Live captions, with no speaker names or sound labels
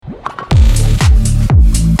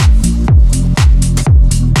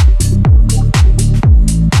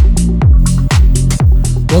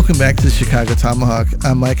Welcome back to the Chicago Tomahawk.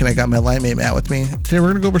 I'm Mike, and I got my line mate Matt with me. Today we're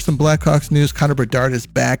going to go over some Blackhawks news. Connor Bedard is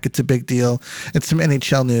back. It's a big deal. And some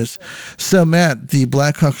NHL news. So, Matt, the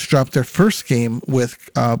Blackhawks dropped their first game with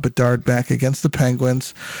Bedard back against the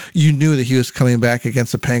Penguins. You knew that he was coming back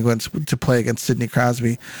against the Penguins to play against Sidney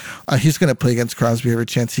Crosby. He's going to play against Crosby every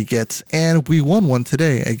chance he gets. And we won one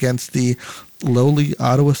today against the lowly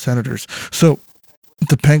Ottawa Senators. So,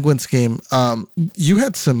 the Penguins game, you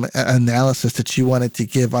had some analysis that you wanted to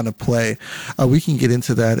give on a play. We can get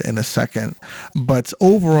into that in a second. But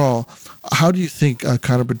overall, how do you think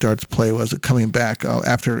Connor Bedard's play was coming back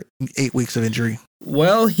after 8 weeks of injury?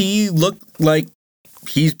 Well, he looked like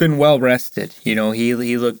he's been well rested. You know, he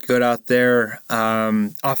looked good out there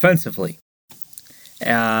offensively.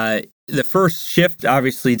 The first shift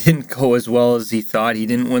obviously didn't go as well as he thought. He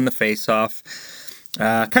didn't win the faceoff.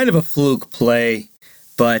 Kind of a fluke play.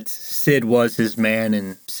 But Sid was his man,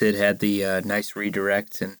 and Sid had the nice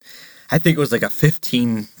redirect, and I think it was like a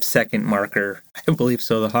 15-second marker. I believe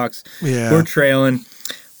so. The Hawks were trailing,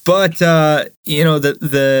 but you know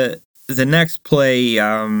the next play,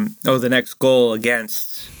 the next goal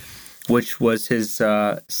against, which was his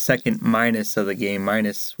second minus of the game,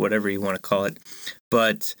 minus whatever you want to call it,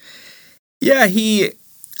 but yeah, he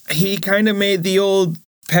kind of made the old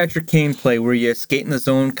Patrick Kane play where you skate in the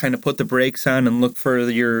zone, kind of put the brakes on and look for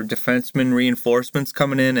your defenseman reinforcements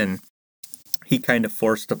coming in, and he kind of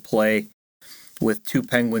forced a play with two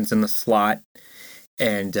Penguins in the slot,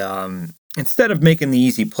 and instead of making the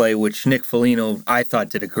easy play, which Nick Foligno I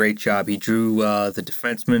thought did a great job, he drew the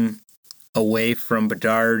defenseman away from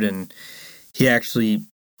Bedard, and he actually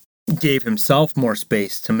gave himself more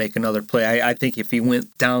space to make another play. I think if he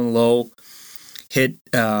went down low, hit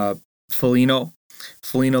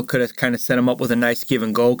Foligno could have kind of set him up with a nice give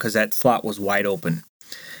and go because that slot was wide open.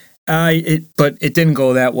 But it didn't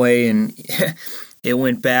go that way, and it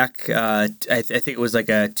went back. I think it was like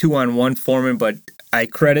a 2-on-1 foreman, but I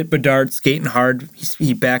credit Bedard skating hard.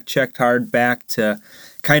 He back-checked hard back to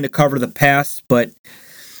kind of cover the pass, but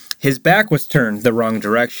his back was turned the wrong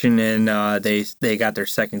direction, and they got their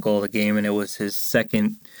second goal of the game, and it was his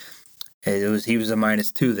second. He was a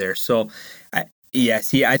 -2 there, so.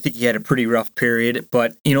 Yes, I think he had a pretty rough period,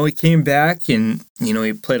 but, you know, he came back and, you know,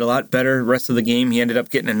 he played a lot better the rest of the game. He ended up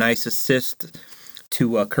getting a nice assist to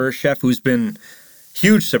Kurashev, who's been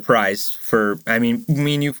huge surprise for, I mean,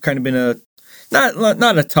 you've kind of been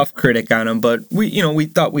not a tough critic on him, but we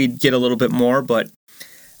thought we'd get a little bit more, but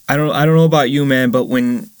I don't know about you, man, but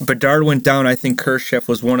when Bedard went down, I think Kurashev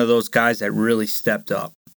was one of those guys that really stepped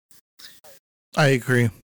up. I agree.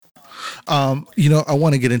 I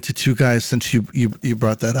want to get into two guys since you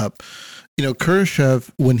brought that up. You know, Kurashev,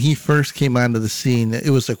 when he first came onto the scene, it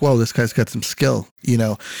was like, whoa, this guy's got some skill. You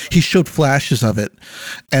know, he showed flashes of it.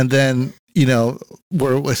 And then, you know,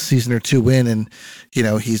 we're a season or two in and, you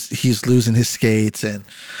know, he's losing his skates and,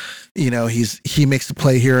 you know, he makes a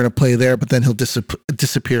play here and a play there, but then he'll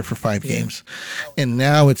disappear for 5 games. And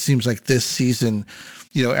now it seems like this season,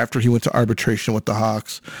 you know, after he went to arbitration with the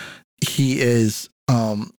Hawks, he is,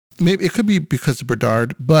 maybe it could be because of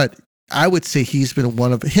Bedard, but I would say he's been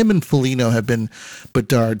him and Foligno have been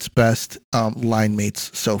Bedard's best line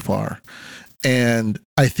mates so far. And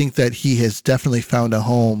I think that he has definitely found a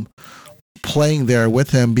home playing there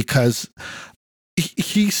with him because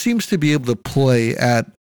he seems to be able to play at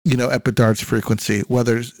Bedard's frequency,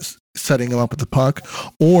 whether it's setting him up with the puck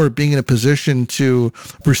or being in a position to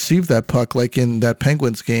receive that puck like in that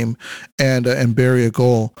Penguins game and bury a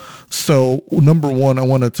goal. So number one, I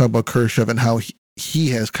want to talk about Kurashev and how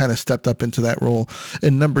he has kind of stepped up into that role.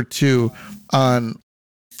 And number two, I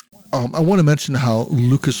want to mention how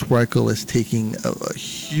Lucas Reichel is taking a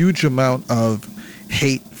huge amount of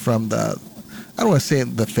hate from I don't want to say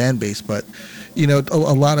the fan base, but you know,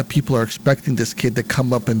 a lot of people are expecting this kid to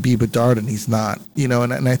come up and be Bedard, and he's not. You know,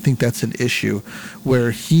 and I think that's an issue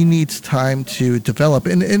where he needs time to develop,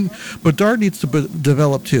 and Bedard needs to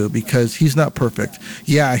develop too because he's not perfect.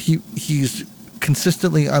 Yeah, he's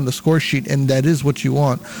consistently on the score sheet, and that is what you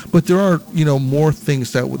want. But there are more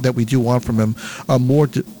things that we do want from him.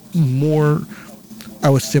 More. I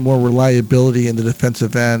would say more reliability in the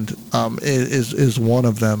defensive end is one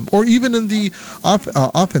of them, or even in the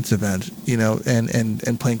offensive end,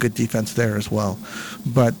 and playing good defense there as well.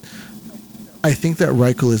 But I think that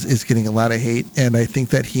Reichel is getting a lot of hate, and I think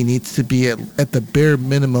that he needs to be at the bare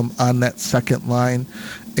minimum on that second line,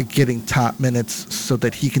 getting top minutes so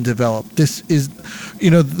that he can develop. This is,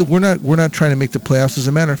 we're not trying to make the playoffs. As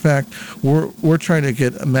a matter of fact, we're trying to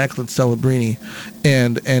get Macklin Celebrini,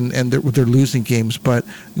 and they're losing games, but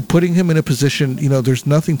putting him in a position, there's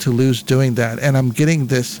nothing to lose doing that. And I'm getting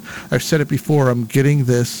this. I've said it before. I'm getting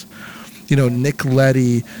this. Nick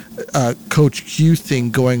Leddy, Coach Q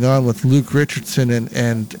thing going on with Luke Richardson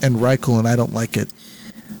and Reichel, and I don't like it.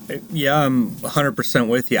 Yeah, I'm 100%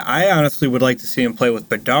 with you. I honestly would like to see him play with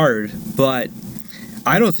Bedard, but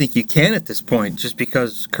I don't think you can at this point just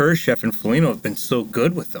because Kurashev and Foligno have been so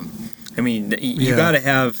good with them. I mean, you got to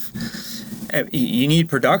have – you need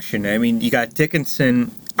production. I mean, you got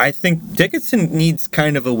Dickinson. I think Dickinson needs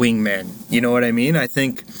kind of a wingman. You know what I mean? I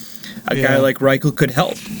think a guy like Reichel could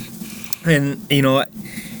help. And,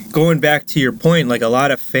 going back to your point, like a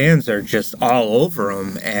lot of fans are just all over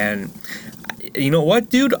him. And you know what,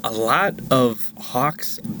 dude? A lot of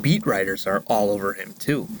Hawks beat writers are all over him,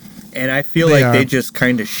 too. And I feel they just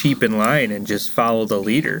kind of sheep in line and just follow the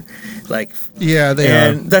leader. They are.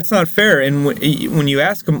 And that's not fair. And when you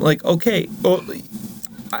ask them, like, okay, well,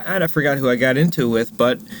 I forgot who I got into it with,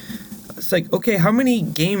 but it's like, okay, how many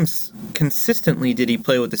games consistently did he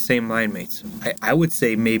play with the same line mates? I would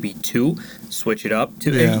say maybe 2. Switch it up.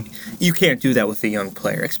 You can't do that with a young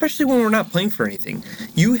player, especially when we're not playing for anything.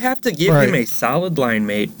 You have to give him a solid line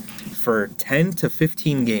mate for 10 to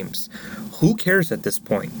 15 games. Who cares at this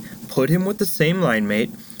point? Put him with the same line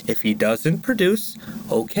mate. If he doesn't produce,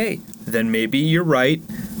 okay, then maybe you're right.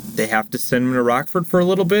 They have to send him to Rockford for a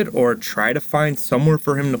little bit or try to find somewhere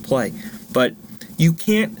for him to play. But he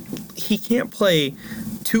can't play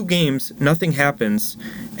 2 games, nothing happens,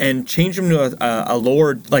 and change him to a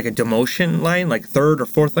lower, like a demotion line, like third or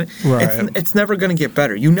fourth line. Right. It's never going to get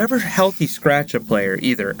better. You never healthy scratch a player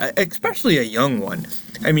either, especially a young one.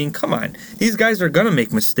 I mean, come on. These guys are going to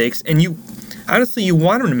make mistakes, and you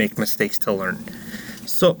want them to make mistakes to learn.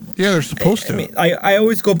 So yeah, they're supposed to. I mean, I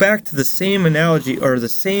always go back to the same analogy or the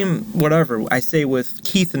same whatever I say with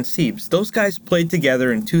Keith and Siebes. Those guys played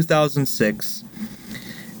together in 2006.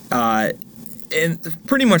 And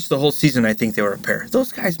pretty much the whole season, I think they were a pair.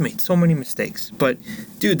 Those guys made so many mistakes. But,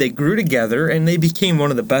 dude, they grew together, and they became one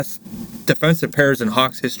of the best defensive pairs in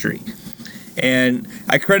Hawks history. And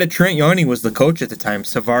I credit Trent Yawney was the coach at the time.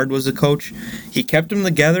 Savard was the coach. He kept them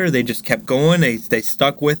together. They just kept going. They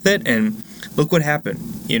stuck with it, and look what happened,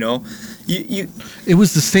 It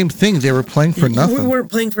was the same thing. They were playing for nothing. We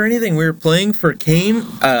weren't playing for anything. We were playing for Kane,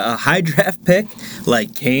 a high draft pick,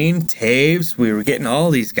 like Kane, Taves. We were getting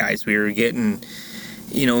all these guys. We were getting,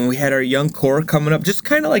 we had our young core coming up, just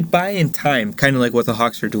kind of like buying time, kind of like what the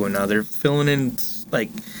Hawks are doing now. They're filling in, like,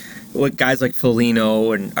 what guys like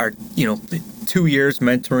Foligno and are, 2 years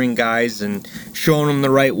mentoring guys and showing them the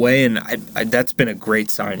right way. And I that's been a great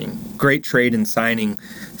signing, great trade and signing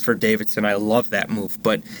for Davidson. I love that move,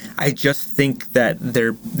 but I just think that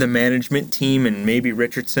the management team and maybe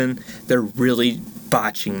Richardson, they're really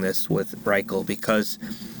botching this with Reichel because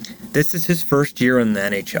this is his first year in the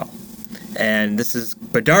NHL. And this is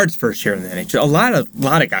Bedard's first year in the NHL. A lot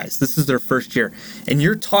of guys, this is their first year. And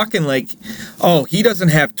you're talking like, oh, he doesn't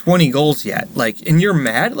have 20 goals yet. Like, and you're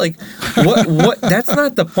mad? Like, what that's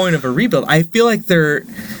not the point of a rebuild. I feel like they're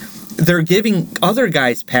giving other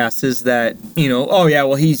guys passes that, oh yeah,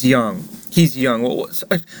 well, he's young. Well,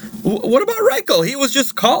 what about Reichel? He was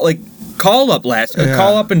just call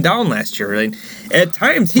up and down last year. And at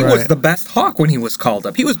times he was the best Hawk when he was called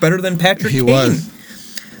up. He was better than Patrick Kane. Was.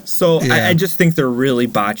 So I just think they're really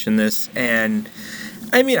botching this, and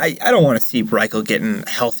I mean I don't want to see Reichel getting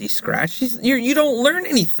healthy scratch. You don't learn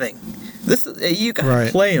anything. You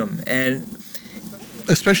gotta play him, and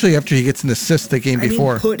especially after he gets an assist the game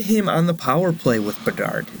before. Put him on the power play with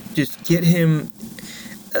Bedard. Just get him.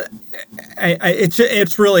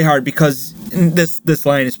 It's really hard because this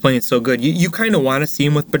line is playing so good. You kind of want to see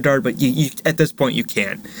him with Bedard, but you at this point you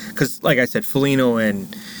can't because, like I said, Foligno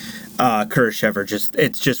and Kurashev are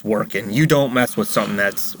just working. You don't mess with something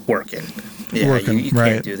that's working. Yeah, you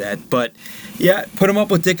can't do that. But yeah, put him up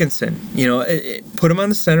with Dickinson. Put him on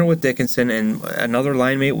the center with Dickinson and another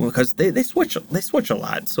line mate because they switch a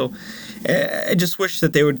lot. So I just wish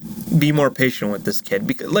that they would be more patient with this kid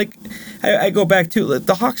because, like, I go back to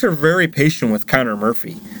the Hawks are very patient with Connor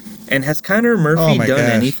Murphy, and has Connor Murphy done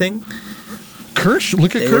anything? Look at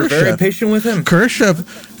Kurashev. They were very patient with him.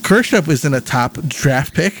 Kurashev was in a top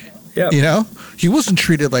draft pick. Yep. He wasn't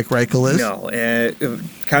treated like Reichel is. No,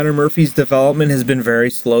 Connor Murphy's development has been very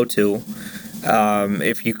slow too.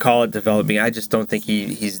 If you call it developing, I just don't think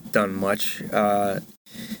he's done much.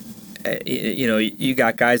 you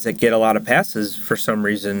got guys that get a lot of passes for some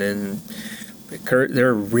reason, and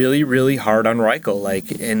they're really, really hard on Reichel. Like,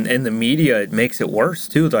 in the media, it makes it worse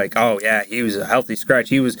too. Like, oh yeah, he was a healthy scratch.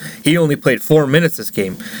 He only played 4 minutes this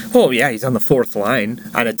game. Oh yeah, he's on the fourth line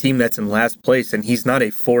on a team that's in last place, and he's not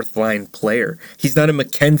a fourth line player. He's not a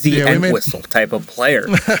Mackenzie Entwistle type of player.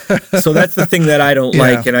 So that's the thing that I don't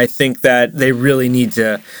like, and I think that they really need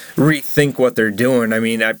to rethink what they're doing. I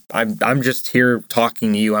mean, I'm just here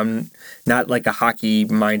talking to you. I'm not like a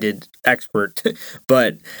hockey-minded expert,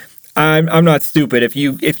 but I'm not stupid. If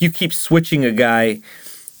you keep switching a guy,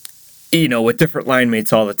 with different line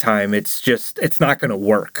mates all the time, it's not going to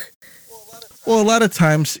work. Well, a lot of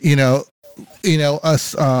times,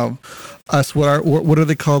 us what are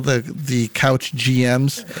they called, the couch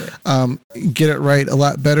GMs, get it right a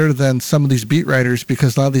lot better than some of these beat writers,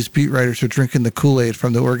 because a lot of these beat writers are drinking the Kool-Aid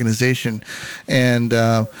from the organization, and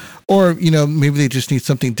or maybe they just need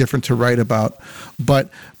something different to write about. But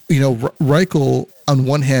Reichel, on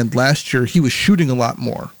one hand, last year he was shooting a lot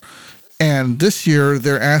more, and this year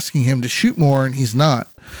they're asking him to shoot more, and he's not.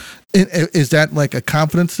 Is that like a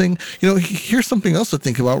confidence thing? Here's something else to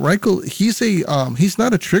think about. Reichel, he's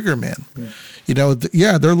not a trigger man.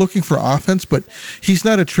 They're looking for offense, but he's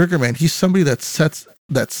not a trigger man. He's somebody that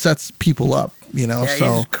sets people up. He's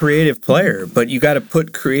a creative player, but you got to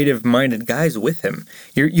put creative-minded guys with him.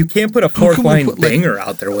 You can't put a fourth-line banger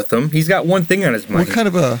out there with him. He's got one thing on his mind.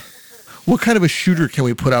 What kind of a shooter can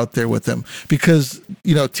we put out there with him? Because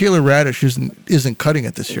Taylor Radish isn't cutting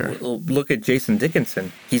it this year. Look at Jason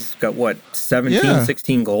Dickinson. He's got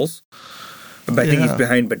 16 goals. But I think he's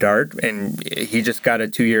behind Bedard, and he just got a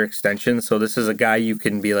 2-year extension. So this is a guy you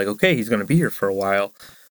can be like, okay, he's going to be here for a while.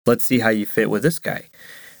 Let's see how you fit with this guy.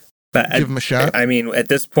 But give him a shot. I mean, at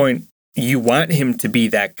this point, you want him to be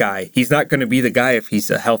that guy. He's not going to be the guy if he's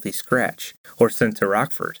a healthy scratch or sent to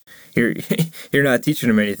Rockford. You're not teaching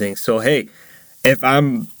him anything. So hey, if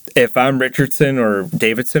I'm Richardson or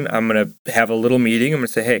Davidson, I'm going to have a little meeting. I'm going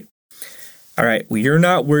to say, hey, all right, well, you're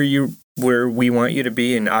not where we want you to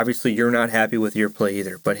be, and obviously you're not happy with your play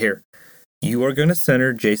either. But here, you are going to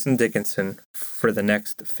center Jason Dickinson for the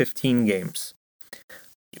next 15 games.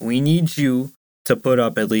 We need you to put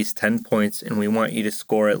up at least 10 points, and we want you to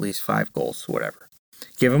score at least 5 goals, whatever.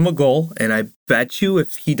 Give him a goal, and I bet you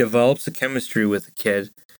if he develops a chemistry with the kid,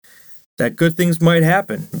 that good things might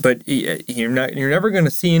happen. But you're never going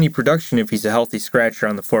to see any production if he's a healthy scratcher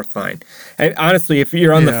on the fourth line. And honestly, if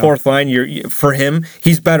you're on the fourth line, for him,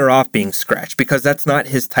 he's better off being scratched, because that's not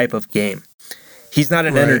his type of game. He's not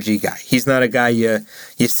an energy guy. He's not a guy you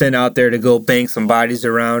send out there to go bang some bodies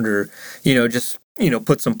around, or just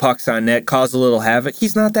put some pucks on net, cause a little havoc.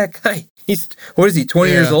 He's not that guy. He's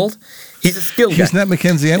 20 years old? He's a skilled guy. He's not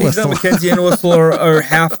Mackenzie Entwistle. He's not Mackenzie Entwistle or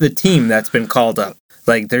half the team that's been called up.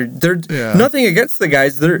 Like they're nothing against the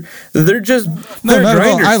guys. They're just they're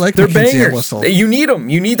grinders. I like they're Mackenzie bangers. Entwistle. You need them.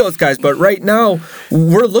 You need those guys. But right now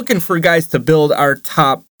we're looking for guys to build our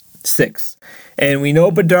top 6. And we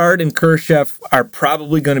know Bedard and Kurashev are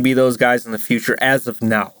probably going to be those guys in the future as of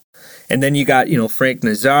now. And then you got, Frank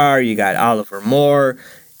Nazar, you got Oliver Moore,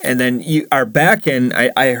 and then our back end,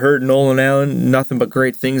 I heard Nolan Allen, nothing but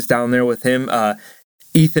great things down there with him.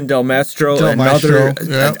 Ethan Del Mastro, another.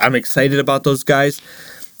 Yeah. I'm excited about those guys.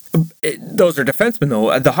 Those are defensemen,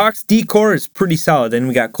 though. The Hawks' D-core is pretty solid. Then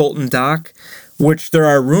we got Colton Dock, which there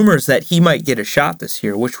are rumors that he might get a shot this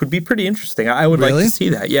year, which would be pretty interesting. I would like to see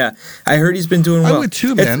that. Yeah, I heard he's been doing well. I would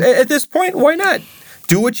too, man. At this point, why not?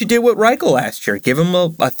 Do what you did with Reichel last year. Give him a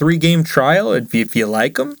 3-game trial. If you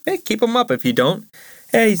like him, hey, keep him up. If you don't,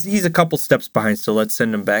 hey, he's a couple steps behind, so let's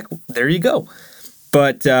send him back. There you go.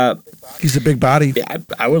 But he's a big body. Yeah,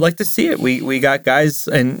 I would like to see it. We got guys,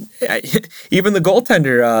 and even the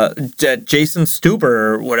goaltender, Jason Stuber,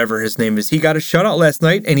 or whatever his name is, he got a shutout last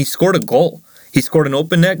night, and he scored a goal. He scored an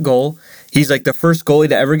open net goal. He's like the first goalie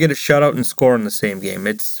to ever get a shutout and score in the same game.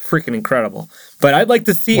 It's freaking incredible. But I'd like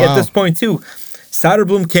to see at this point, too,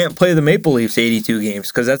 Soderblom can't play the Maple Leafs 82 games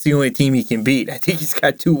because that's the only team he can beat. I think he's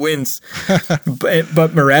got 2 wins.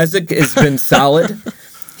 but Mrazek has been solid.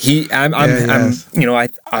 I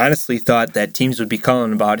honestly thought that teams would be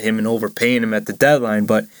calling about him and overpaying him at the deadline.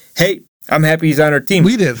 But hey, I'm happy he's on our team.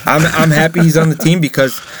 We did. I'm happy he's on the team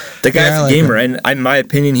because the guy's a gamer, and in my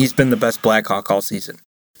opinion, he's been the best Blackhawk all season.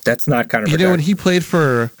 That's not kind of when he played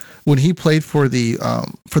for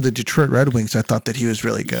the Detroit Red Wings, I thought that he was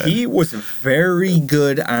really good. He was very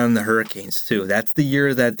good on the Hurricanes too. That's the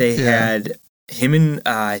year that they had him and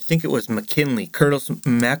I think it was McKinley, Curtis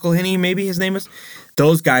McElhinney, maybe his name is.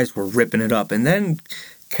 Those guys were ripping it up, and then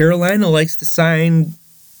Carolina likes to sign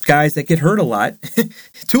guys that get hurt a lot.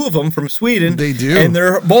 Two of them from Sweden. They do. And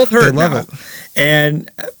they're both hurt They love now. it.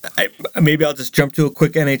 And maybe I'll just jump to a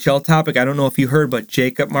quick NHL topic. I don't know if you heard, but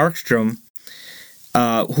Jacob Markstrom,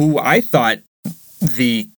 who I thought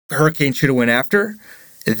the Hurricanes should have went after,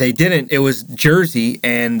 they didn't. It was Jersey,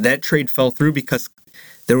 and that trade fell through because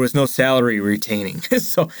there was no salary retaining.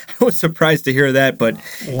 So I was surprised to hear that. But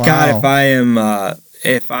Wow. God,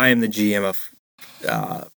 if I am the GM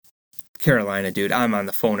of Carolina, dude, I'm on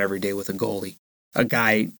the phone every day with a goalie, a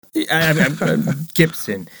guy,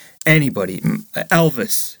 Gibson, anybody,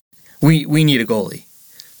 Elvis. We need a goalie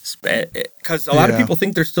because a lot of people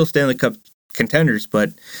think they're still Stanley Cup contenders,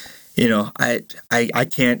 but you know, I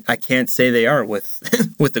can't say they are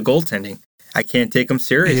with with the goaltending. I can't take them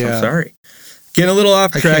serious. Yeah. I'm sorry. Getting a little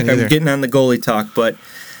off track. I'm getting on the goalie talk, but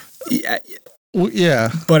yeah.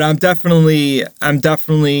 But I'm definitely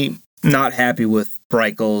not happy with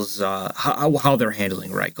Reichel's how they're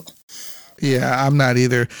handling Reichel. Yeah, I'm not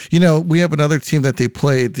either. You know, we have another team that they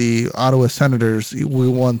played, the Ottawa Senators. We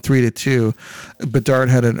won 3-2. Bedard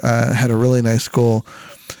had a really nice goal.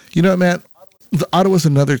 You know, Matt, the Ottawa's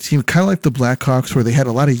another team, kind of like the Blackhawks, where they had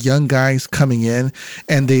a lot of young guys coming in,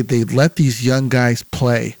 and they let these young guys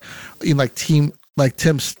play. You know, like Tim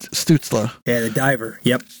Stützle. Yeah, the diver.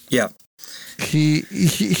 Yep.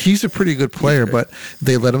 He's a pretty good player, but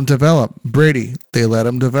they let him develop. Brady, they let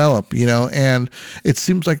him develop, you know, and it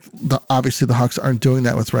seems like obviously the Hawks aren't doing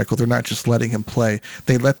that with Reichel. They're not just letting him play.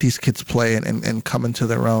 They let these kids play and come into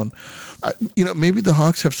their own. You know, maybe the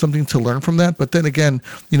Hawks have something to learn from that, but then again,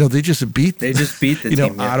 you know, they just beat the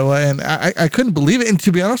team, Ottawa, and I couldn't believe it. And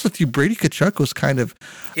to be honest with you, Brady Tkachuk was kind of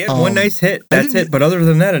he had one nice hit. That's it. But other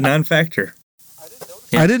than that, a non-factor.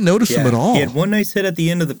 I didn't notice him at all. He had one nice hit at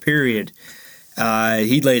the end of the period.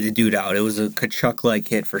 He laid the dude out. It was a Tkachuk-like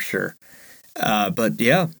hit for sure. But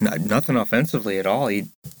yeah, nothing offensively at all. He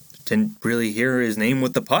didn't really hear his name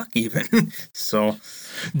with the puck even. So,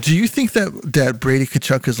 do you think that Brady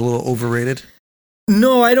Tkachuk is a little overrated?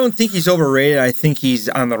 No, I don't think he's overrated. I think he's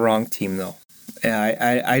on the wrong team though.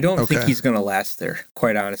 I don't think he's going to last there,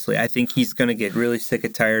 quite honestly. I think he's going to get really sick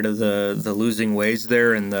and tired of the losing ways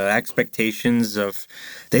there and the expectations of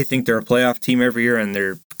they think they're a playoff team every year and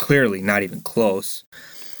they're clearly not even close.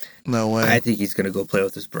 No way. I think he's going to go play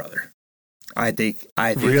with his brother. I think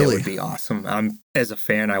really? That would be awesome. As a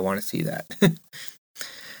fan, I want to see that.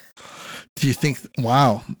 Do you think?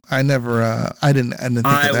 Wow, I didn't think of that.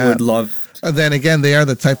 I would love. Then again, they are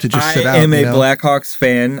the type to just sit out. I am a Blackhawks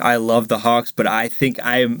fan. I love the Hawks, but I think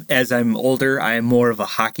as I'm older, I am more of a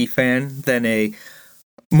hockey fan than a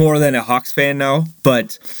Hawks fan now.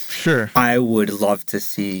 But sure, I would love to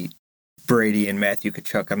see Brady and Matthew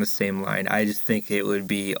Tkachuk on the same line. I just think it would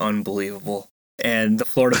be unbelievable. And the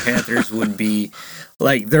Florida Panthers would be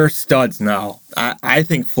like, they're studs now. I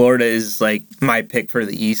think Florida is like my pick for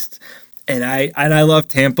the East. And I love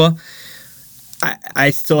Tampa. I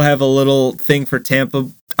still have a little thing for Tampa.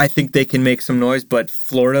 I think they can make some noise, but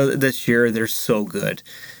Florida this year, they're so good.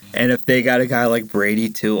 And if they got a guy like Brady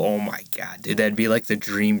too, oh my God, dude, that'd be like the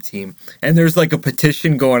dream team. And there's like a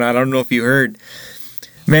petition going on. I don't know if you heard.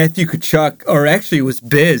 Matthew Tkachuk, or actually it was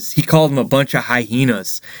Biz, he called them a bunch of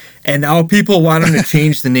hyenas. And now people want him to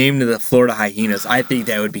change the name to the Florida Hyenas. I think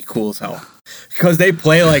that would be cool as hell. Because they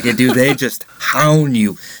play like it, dude. They just hound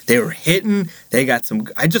you. They were hitting. They got some.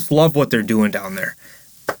 I just love what they're doing down there.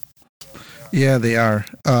 Yeah, they are.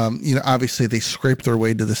 Obviously they scraped their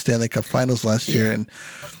way to the Stanley Cup Finals last year and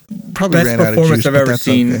probably ran out of juice. Best performance I've ever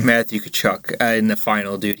seen Matthew Tkachuk in the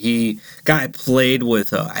final, dude. Guy played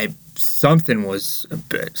with something was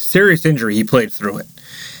a serious injury. He played through it,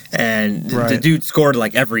 and the dude scored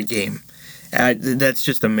like every game. That's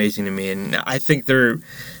just amazing to me, and I think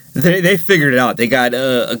they figured it out. They got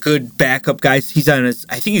a good backup guy. He's on I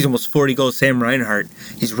think he's almost 40 goals. Sam Reinhart.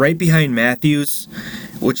 He's right behind Matthews,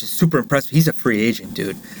 which is super impressive. He's a free agent,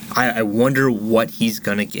 dude. I wonder what he's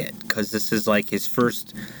gonna get because this is like his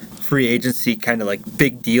first free agency kind of like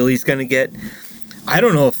big deal he's gonna get. I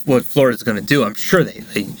don't know what Florida's going to do. I'm sure they.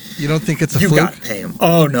 You don't think it's a fluke? You got to pay him.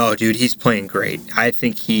 Oh, no, dude. He's playing great. I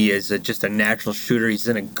think he is just a natural shooter. He's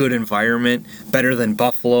in a good environment, better than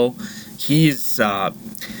Buffalo. He's,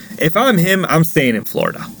 if I'm him, I'm staying in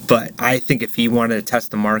Florida. But I think if he wanted to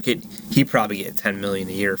test the market, he'd probably get $10 million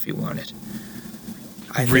a year if he wanted.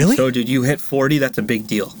 Really? Think so, dude. You hit 40, that's a big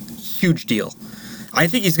deal. Huge deal. I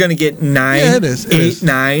think he's going to get 9, 8,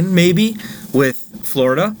 9 maybe with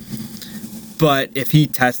Florida. But if he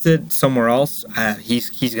tested somewhere else,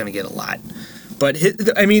 he's going to get a lot. But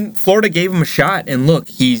Florida gave him a shot, and look,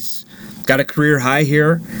 he's got a career high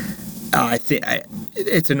here. I think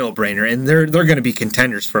it's a no-brainer, and they're going to be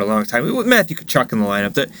contenders for a long time. With Matthew Tkachuk in the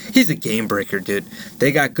lineup, he's a game breaker, dude.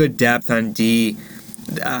 They got good depth on D.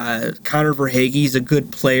 Connor Verhaeghe's a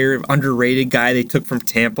good player, underrated guy they took from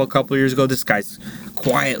Tampa a couple years ago. This guy's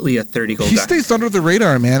quietly a 30-goal guy. He stays under the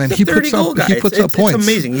radar, man, and he puts up points. It's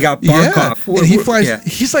amazing. You got Barkov. Yeah, and he flies. Yeah.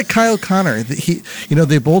 He's like Kyle Connor.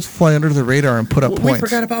 They both fly under the radar and put up points. We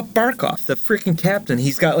forgot about Barkov, the freaking captain.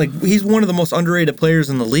 He's one of the most underrated players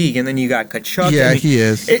in the league, and then you got Tkachuk. Yeah, he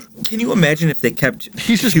is. Can you imagine if they kept?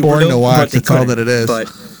 He's just boring to watch. That's all that it is. But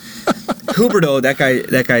Huberdeau,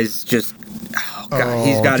 that guy's just. Oh God,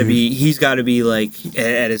 he's got to be like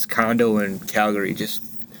at his condo in Calgary. Just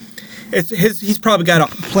he's probably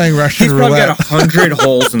got playing Russian He's roulette. probably got 100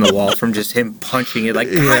 holes in the wall from just him punching it. Like,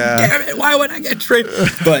 God damn it, why would I get traded?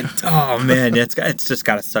 But oh man, it's just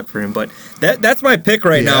got to suck for him. But that's my pick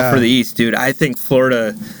right now for the East, dude. I think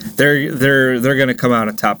Florida, they're gonna come out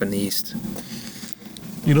on top in the East.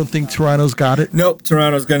 You don't think Toronto's got it? Nope,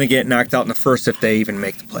 Toronto's gonna get knocked out in the first if they even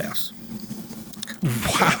make the playoffs.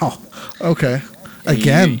 Wow. Okay.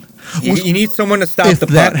 Again, you need someone to stop the puck. If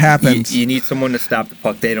that happens, you need someone to stop the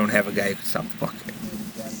puck. They don't have a guy who can stop the puck.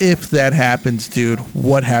 If that happens, dude,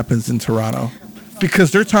 what happens in Toronto?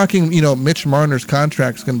 Because they're talking, Mitch Marner's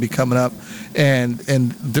contract's going to be coming up, and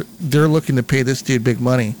they're looking to pay this dude big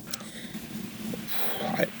money.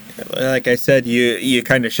 Like I said, you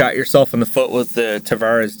kind of shot yourself in the foot with the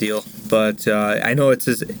Tavares deal, but I know it's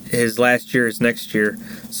his last year is next year,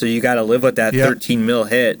 so you got to live with that $13 million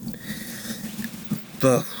hit.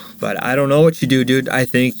 But I don't know what you do, dude. I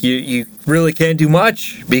think you really can't do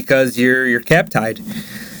much because you're cap tied.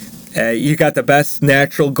 You got the best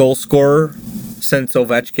natural goal scorer since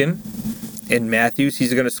Ovechkin in Matthews.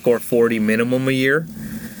 He's going to score 40 minimum a year.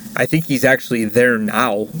 I think he's actually there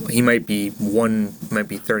now. He might be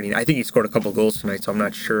 30. I think he scored a couple goals tonight, so I'm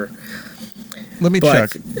not sure. Let me check.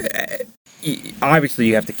 Obviously,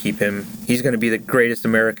 you have to keep him. He's going to be the greatest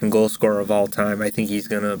American goal scorer of all time. I think he's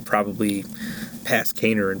going to probably pass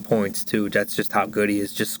Kaner in points, too. That's just how good he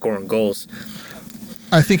is, just scoring goals.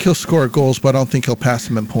 I think he'll score goals, but I don't think he'll pass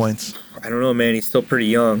him in points. I don't know, man. He's still pretty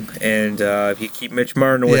young. And if you keep Mitch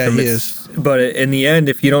Marner with him, he is. But in the end,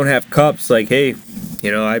 if you don't have cups, like, hey,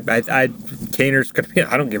 Kaner's going to be,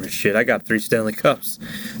 I don't give a shit. I got 3 Stanley Cups.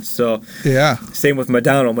 So, same with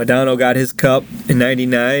Modano. Modano got his cup in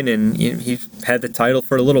 99, and he had the title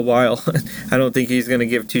for a little while. I don't think he's going to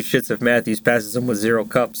give 2 shits if Matthews passes him with 0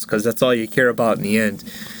 cups, because that's all you care about in the end.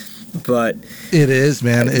 But it is,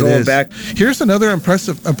 man. It is. Back, here's another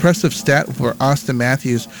impressive stat for Austin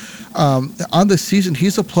Matthews. On the season,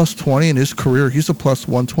 he's a plus 20. In his career, he's a plus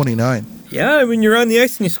 129. Yeah, when you're on the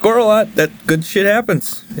ice and you score a lot, that good shit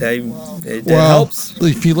happens. It helps.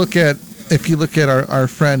 If you look at our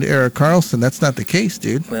friend Erik Karlsson, that's not the case,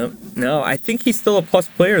 dude. Well, no, I think he's still a plus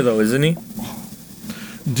player, though, isn't he?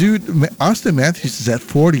 Dude, Austin Matthews is at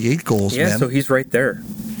 48 goals, man. Yeah, so he's right there.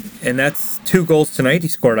 And that's 2 goals tonight he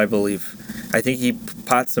scored, I believe. I think he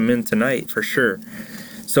pots them in tonight, for sure.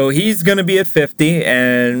 So he's going to be at 50,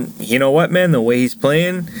 and you know what, man? The way he's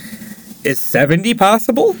playing, is 70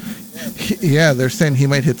 possible? Yeah, they're saying he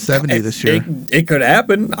might hit 70 this year. It could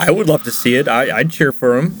happen. I would love to see it. I'd cheer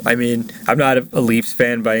for him. I mean, I'm not a Leafs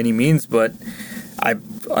fan by any means, but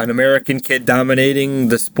an American kid dominating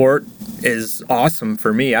the sport is awesome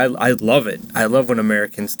for me. I love it. I love when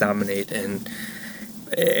Americans dominate, and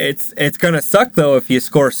it's going to suck, though, if you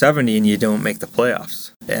score 70 and you don't make the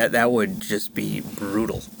playoffs. That would just be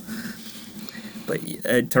brutal. But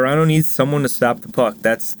Toronto needs someone to stop the puck.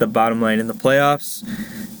 That's the bottom line in the playoffs.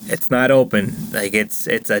 It's not open. Like it's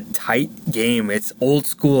a tight game. It's old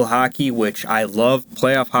school hockey, which I love.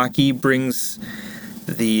 Playoff hockey brings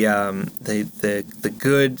the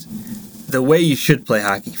good, the way you should play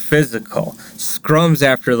hockey. Physical, scrums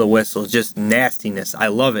after the whistle, just nastiness. I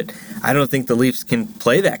love it. I don't think the Leafs can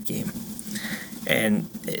play that game. And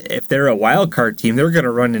if they're a wild card team, they're going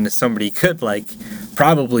to run into somebody good, like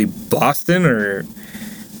probably Boston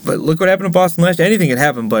But look what happened to Boston last year. Anything could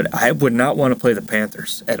happen, but I would not want to play the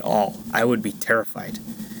Panthers at all. I would be terrified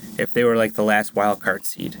if they were like the last wild card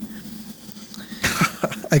seed.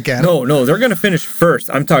 Again? No, they're going to finish first.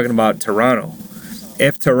 I'm talking about Toronto.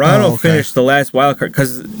 If Toronto finished the last wild card,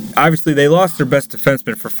 because obviously they lost their best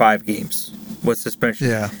defenseman for 5 games with suspension.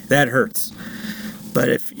 Yeah. That hurts. But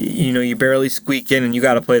if you barely squeak in and you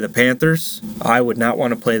got to play the Panthers, I would not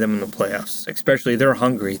want to play them in the playoffs. Especially they're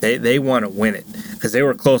hungry. They want to win it because they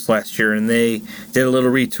were close last year and they did a little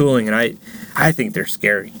retooling, and I think they're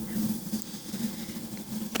scary.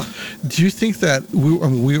 Do you think that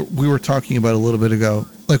we were talking about a little bit ago?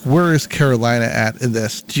 Like, where is Carolina at in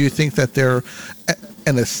this? Do you think that they're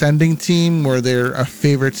an ascending team where they're a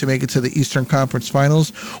favorite to make it to the Eastern Conference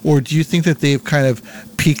Finals, or do you think that they've kind of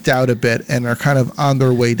peaked out a bit and are kind of on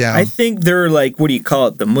their way down? I think they're like, what do you call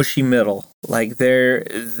it? The mushy middle. Like they are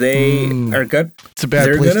good. It's a bad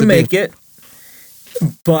They're place gonna to make be. it,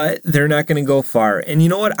 but they're not gonna go far. And you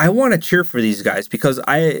know what? I want to cheer for these guys because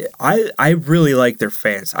I really like their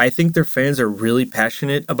fans. I think their fans are really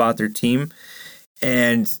passionate about their team,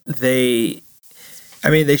 and they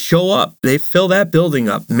show up. They fill that building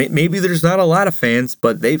up. Maybe there's not a lot of fans,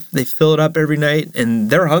 but they fill it up every night, and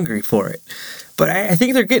they're hungry for it. But I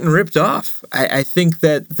think they're getting ripped off. I think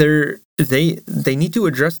that they need to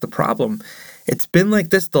address the problem. It's been like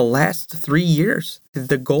this the last 3 years.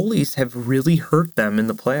 The goalies have really hurt them in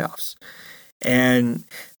the playoffs. And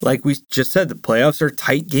like we just said, the playoffs are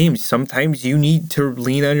tight games. Sometimes you need to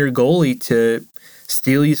lean on your goalie to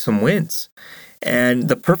steal you some wins. And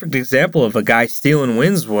the perfect example of a guy stealing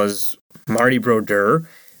wins was Marty Brodeur.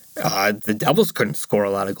 The Devils couldn't score a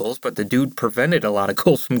lot of goals, but the dude prevented a lot of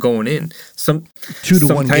goals from going in. 2-1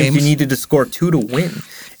 sometimes games. you needed to score 2 to win,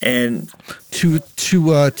 and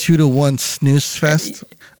 2-1 snooze fest.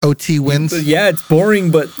 OT wins. Yeah, it's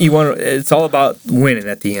boring, but it's all about winning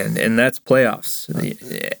at the end, and that's playoffs.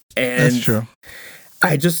 And that's true.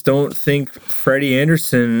 I just don't think Freddie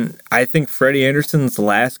Anderson. I think Freddie Anderson's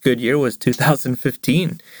last good year was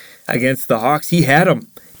 2015 against the Hawks. He had him.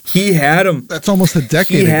 That's almost a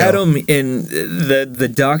decade ago. He had him in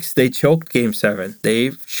the Ducks. They choked Game 7. They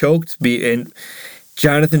choked, and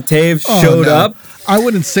Jonathan Toews showed up. I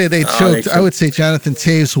wouldn't say they choked. I would say Jonathan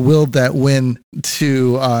Toews willed that win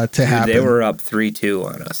to happen. They were up 3-2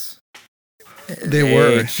 on us. They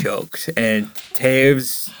were choked, and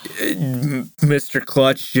Toews, Mr.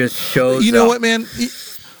 Clutch, just shows. You know what, man?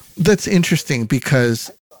 That's interesting because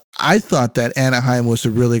I thought that Anaheim was a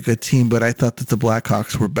really good team, but I thought that the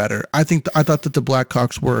Blackhawks were better. I thought that the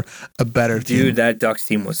Blackhawks were a better team. Dude, that Ducks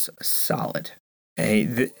team was solid.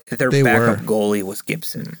 Their backup goalie was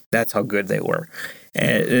Gibson. That's how good they were.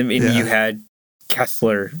 And you had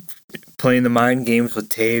Kessler playing the mind games with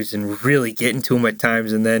Toews and really getting to him at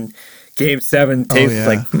times, and then Game 7, Toews was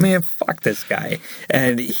like, man, fuck this guy.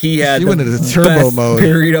 And he went into turbo best mode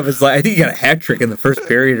period of his life. I think he got a hat trick in the first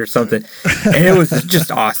period or something. And it was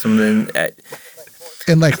just awesome.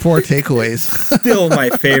 And like 4 takeaways. Still my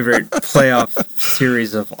favorite playoff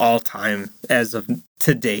series of all time as of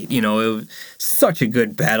to date. It was such a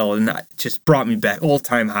good battle, and that just brought me back. Old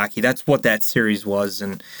time hockey. That's what that series was.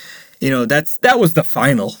 And that was the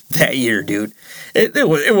final that year, dude.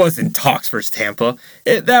 It wasn't Talks versus Tampa.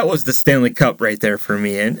 That was the Stanley Cup right there for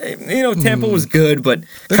me. And Tampa was good, but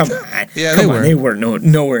come on, they were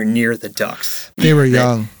nowhere near the Ducks. They were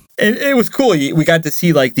young. And it was cool. We got to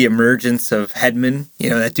see like the emergence of Hedman.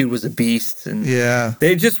 That dude was a beast. And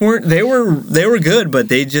they just weren't. They were good, but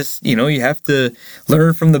they just you have to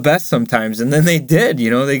learn from the best sometimes. And then they did.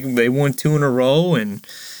 They won 2 in a row and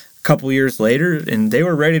couple years later, and they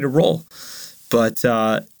were ready to roll. But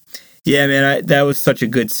man, that was such a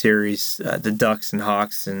good series, the Ducks and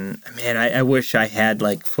Hawks, and man, I wish I had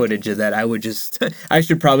like footage of that. I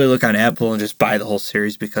should probably look on Apple and just buy the whole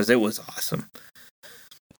series because it was awesome.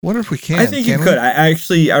 Wonder if we can. I think you could.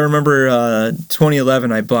 I remember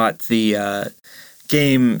 2011. I bought the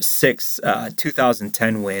Game 6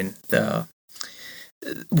 2010 win.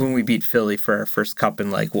 When we beat Philly for our first cup in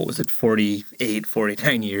 48,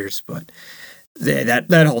 49 years. But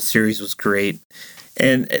that whole series was great.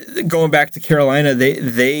 And going back to Carolina,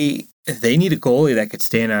 they need a goalie that could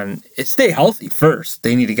stay healthy first.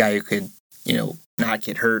 They need a guy who could, not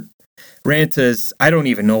get hurt. I don't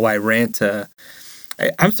even know why Ranta,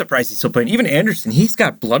 I'm surprised he's still playing. Even Anderson, he's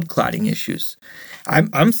got blood clotting issues.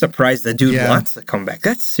 I'm surprised the dude wants to come back.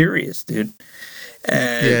 That's serious, dude.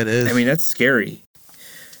 It is. I mean, that's scary.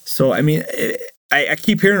 So, I mean, I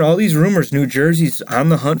keep hearing all these rumors. New Jersey's on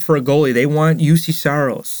the hunt for a goalie. They want UC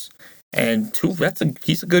Saros. And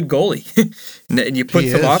he's a good goalie. And you put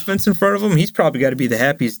some offense in front of him, he's probably got to be the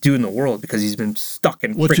happiest dude in the world because he's been stuck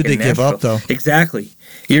in What should they Nashville. give up, though? Exactly.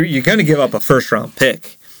 You're going to give up a first-round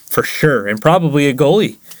pick for sure, and probably a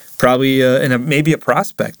goalie. Probably maybe a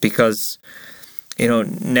prospect because,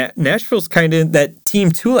 Nashville's kind of that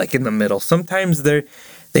team, too, like in the middle. Sometimes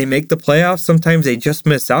they make the playoffs. Sometimes they just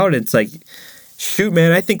miss out. It's like, shoot,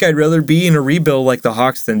 man, I think I'd rather be in a rebuild like the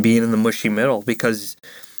Hawks than being in the mushy middle because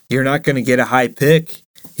you're not going to get a high pick.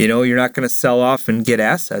 You're not going to sell off and get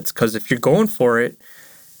assets because if you're going for it,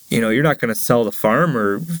 you're not going to sell the farm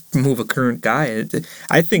or move a current guy.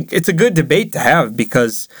 I think it's a good debate to have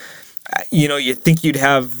because, you think you'd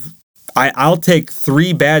have – I'll take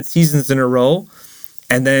 3 bad seasons in a row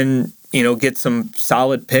and then get some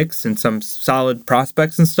solid picks and some solid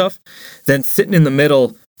prospects and stuff, than sitting in the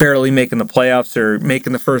middle, barely making the playoffs or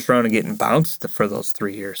making the first round and getting bounced for those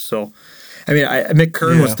 3 years. So, I mean, Mick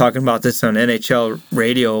Kern was talking about this on NHL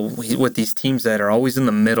radio with these teams that are always in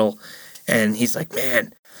the middle, and he's like,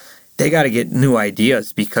 man, they got to get new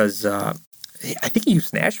ideas because I think he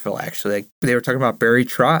used Nashville actually. Like, they were talking about Barry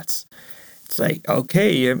Trotz. It's like,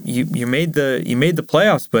 okay, you made the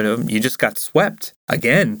playoffs, but you just got swept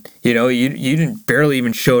again. You didn't barely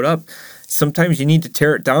even showed up. Sometimes you need to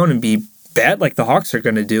tear it down and be bad like the Hawks are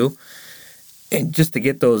going to do, and just to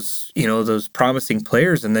get those promising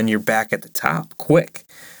players, and then you're back at the top quick.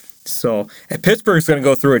 So, and Pittsburgh's going to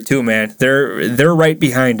go through it too, man. They're right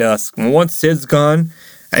behind us. Once Sid's gone,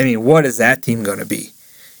 I mean, what is that team going to be?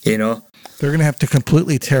 They're going to have to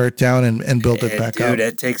completely tear it down and build it back up. Dude,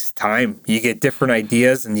 it takes time. You get different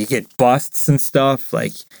ideas and you get busts and stuff.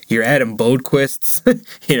 Like, you're Adam Bodequists.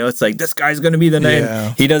 It's like, this guy's going to be the night.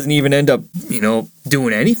 Yeah. He doesn't even end up,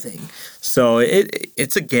 doing anything. So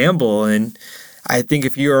it's a gamble. And I think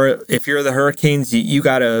if you're the Hurricanes, you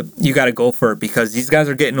gotta go for it, because these guys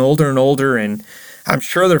are getting older and older, and I'm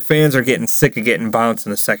sure their fans are getting sick of getting bounced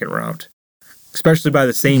in the second round, especially by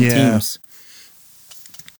the same teams.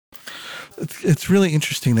 It's really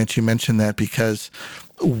interesting that you mentioned that, because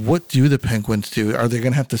what do the Penguins do? Are they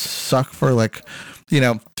going to have to suck for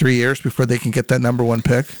 3 years before they can get that number one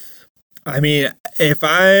pick? I mean,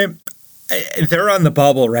 they're on the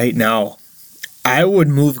bubble right now, I would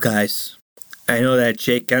move guys. I know that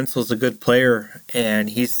Jake Gensel's a good player, and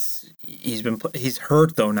he's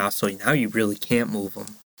hurt though now, so now you really can't move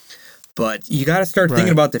him. But you got to start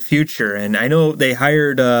thinking about the future. And I know they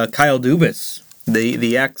hired Kyle Dubas,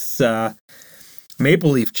 the ex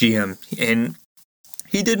Maple Leaf GM, and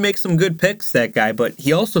he did make some good picks, that guy, but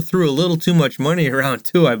he also threw a little too much money around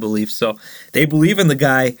too, I believe. So they believe in the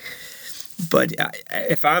guy. But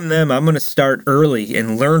if I'm them, I'm going to start early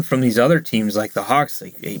and learn from these other teams like the Hawks.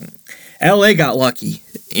 LA got lucky.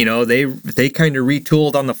 They kind of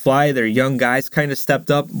retooled on the fly. Their young guys kind of stepped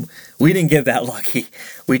up. We didn't get that lucky.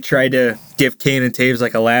 We tried to give Kane and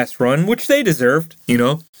Taves a last run, which they deserved.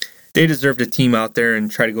 They deserved a team out there and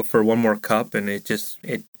try to go for one more cup, and it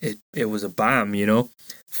was a bomb.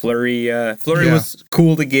 Fleury was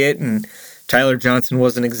cool to get, and Tyler Johnson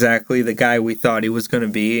wasn't exactly the guy we thought he was going to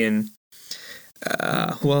be. And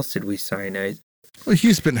who else did we sign? Well,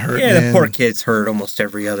 he's been hurt. Yeah, the poor kid's hurt almost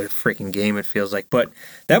every other freaking game, it feels like. But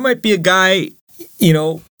that might be a guy,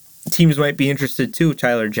 teams might be interested too,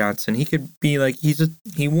 Tyler Johnson. He could be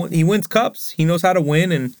he wins cups. He knows how to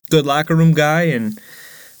win, and good locker room guy. And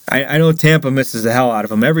I know Tampa misses the hell out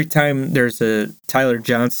of him. Every time there's a Tyler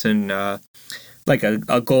Johnson, a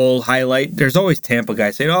goal highlight, there's always Tampa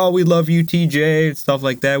guys saying, "Oh, we love you, TJ," and stuff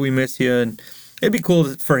like that. We miss you. And it'd be cool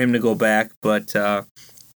for him to go back, but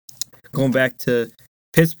going back to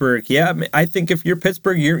Pittsburgh, I think if you're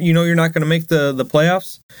Pittsburgh, you're not going to make the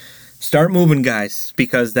playoffs. Start moving guys,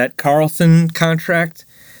 because that Carlson contract,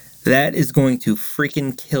 that is going to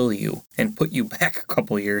freaking kill you and put you back a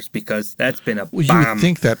couple years, because that's been a bomb.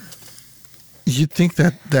 You'd think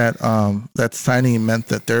that signing meant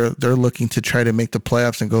that they're looking to try to make the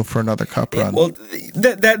playoffs and go for another cup run. Well,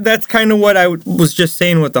 that's kind of what I was just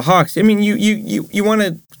saying with the Hawks. I mean, you want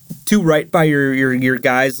to do right by your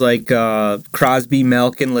guys like Crosby,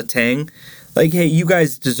 Malkin, Letang. Hey, you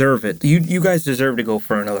guys deserve it. You guys deserve to go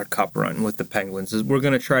for another cup run with the Penguins. We're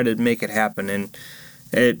going to try to make it happen, and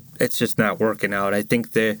it's just not working out. I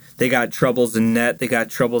think they got troubles in net. They got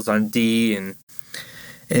troubles on D, and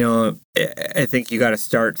I think you got to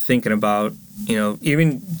start thinking about,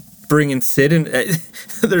 even bringing Sid in.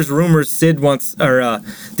 There's rumors Sid wants, or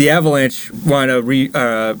the Avalanche want to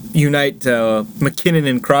reunite McKinnon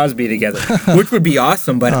and Crosby together, which would be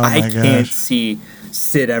awesome, but I can't see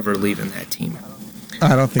Sid ever leaving that team.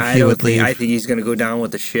 I don't think he would leave. I think he's going to go down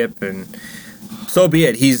with the ship, and so be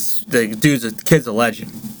it. The kid's a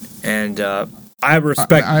legend, and I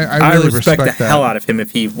respect the hell out of him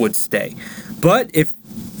if he would stay. But if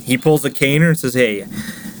he pulls a Kaner and says, "Hey,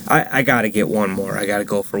 I got to get one more. I got to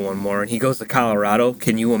go for one more," and he goes to Colorado,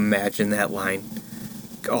 can you imagine that line?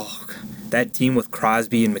 Oh, that team with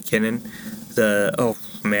Crosby and McKinnon.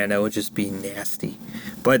 That would just be nasty.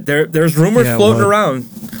 But there's rumors floating around.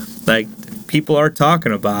 People are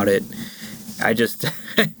talking about it.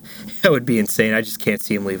 That would be insane. I just can't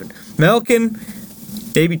see him leaving. Malkin,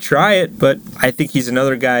 maybe try it, but I think he's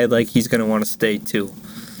another guy he's going to want to stay too.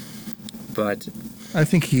 But I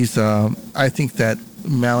think he's. I think that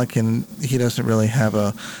Malikin, he doesn't really have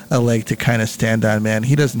a leg to kind of stand on. Man,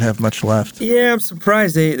 he doesn't have much left. Yeah, I'm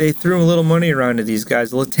surprised they threw a little money around to these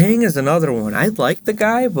guys. Letang is another one. I like the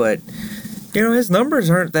guy, but his numbers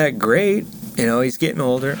aren't that great. He's getting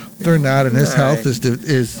older. They're not, and his health is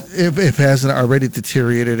if it hasn't already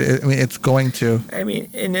deteriorated. I mean, it's going to. I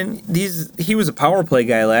mean, and then he was a power play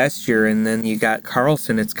guy last year, and then you got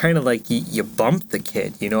Carlson. It's kind of like you bumped the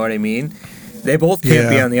kid. You know what I mean? They both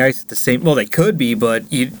can't be on the ice at the same. Well, they could be,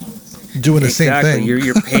 but you doing the same thing.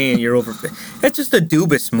 You're paying. You're over. That's just a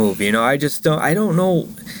Dubas move. I just don't. I don't know.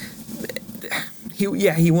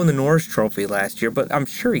 He won the Norris Trophy last year, but I'm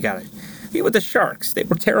sure he got it. He with the Sharks. They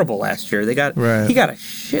were terrible last year. He got a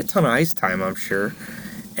shit ton of ice time, I'm sure.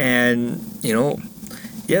 And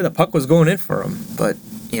the puck was going in for him, but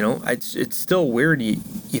it's still weird. You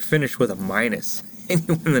finish with a minus and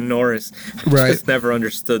you win the Norris. I just never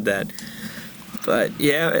understood that. But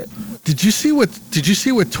yeah. Did you see what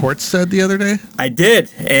Torts said the other day? I did,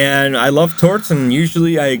 and I love Torts, and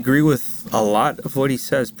usually I agree with a lot of what he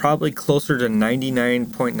says. Probably closer to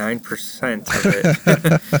 99.9% of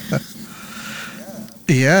it.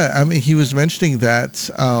 Yeah, I mean, he was mentioning that,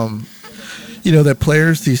 that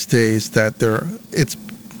players these days that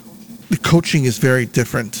the coaching is very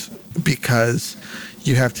different because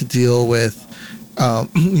you have to deal with,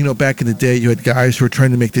 back in the day you had guys who were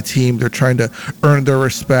trying to make the team. They're trying to earn their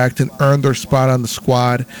respect and earn their spot on the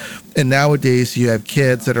squad. And nowadays you have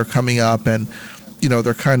kids that are coming up and,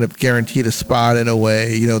 they're kind of guaranteed a spot in a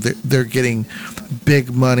way. They're getting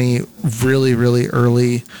big money really, really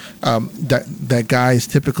early. That guys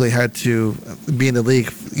typically had to be in the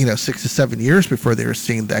league, 6 to 7 years before they were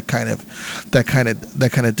seeing that kind of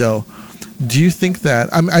dough. Do you think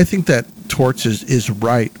that? I think that Torch is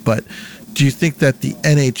right, but do you think that the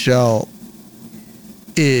NHL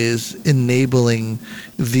is enabling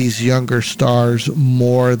these younger stars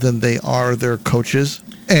more than they are their coaches?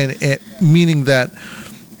 And meaning that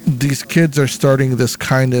these kids are starting this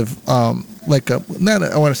kind of I want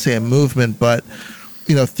to say a movement, but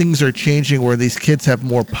things are changing where these kids have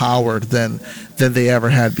more power than they ever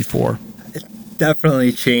had before. It's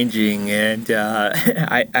definitely changing, and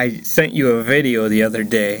I sent you a video the other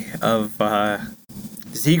day of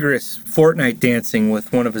Jagr Fortnite dancing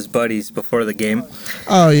with one of his buddies before the game.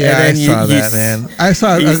 Oh yeah, I saw that, man. I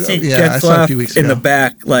saw it. I saw a few weeks ago. In the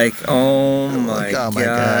back, like, oh my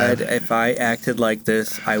god! If I acted like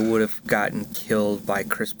this, I would have gotten killed by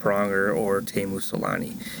Chris Pronger or Teemu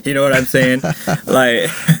Solani. You know what I'm saying?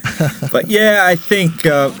 But yeah, I think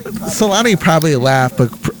Solani probably laughed,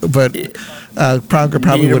 but Pronger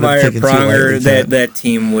probably would have taken Pronger. That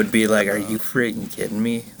team would be like, "Are you freaking kidding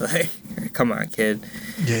me? Like, come on, kid."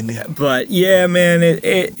 Yeah. But yeah, man,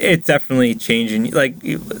 it's definitely changing. Like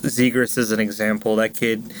Zegras is an example. That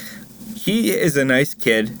kid, he is a nice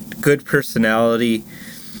kid, good personality.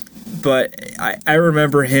 But I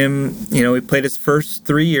remember him. He played his first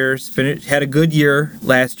 3 years. Had a good year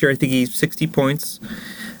last year. I think he's 60 points.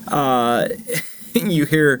 You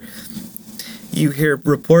hear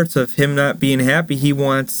reports of him not being happy. He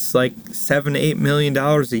wants like $7 to $8 million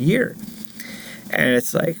a year, and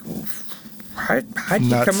it's like, how'd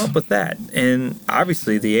you come up with that? And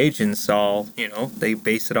obviously the agents all, they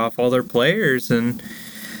base it off all their players, and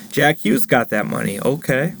Jack Hughes got that money.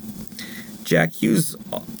 Okay. Jack Hughes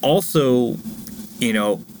also,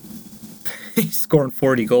 he's scoring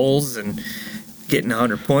 40 goals and getting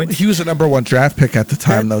 100 points. He was a number 1 draft pick at the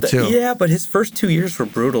time, though, too. Yeah, but his first 2 years were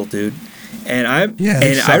brutal, dude. And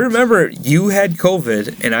I remember you had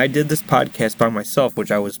COVID, and I did this podcast by myself, which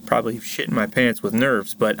I was probably shitting my pants with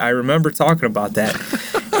nerves. But I remember talking about that,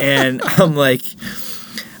 and I'm like,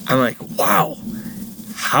 wow,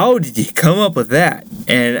 how did you come up with that?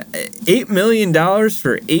 And $8 million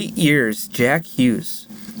for 8 years, Jack Hughes,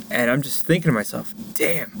 and I'm just thinking to myself,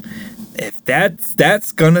 damn, if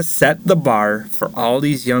that's gonna set the bar for all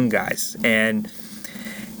these young guys. And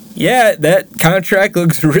yeah, that contract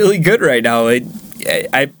looks really good right now. I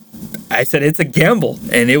said it's a gamble,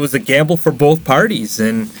 and it was a gamble for both parties,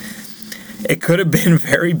 and it could have been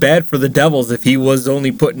very bad for the Devils if he was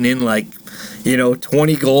only putting in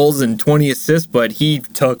 20 goals and 20 assists, but he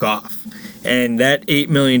took off. And that $8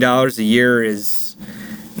 million a year is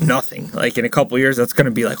nothing. Like, in a couple years, that's going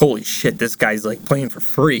to be like, holy shit, this guy's playing for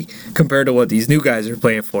free compared to what these new guys are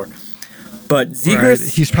playing for. But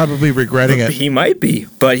Zegras, he's probably regretting it. He might be,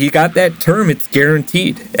 but he got that term. It's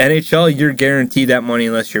guaranteed. NHL, you're guaranteed that money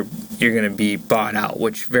unless you're going to be bought out,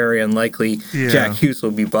 which very unlikely. Yeah. Jack Hughes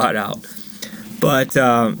will be bought out. But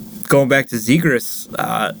going back to Zegras,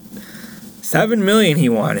 $7 million he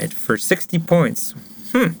wanted for 60 points.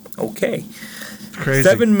 Okay. crazy.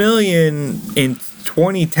 $7 million in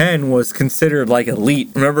 2010 was considered like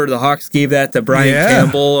elite. Remember the Hawks gave that to Brian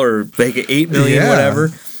Campbell, or like $8 million, whatever.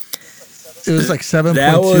 It was like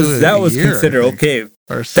 7.2. That was year, considered okay.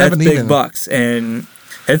 Or 7 that's big even. bucks, and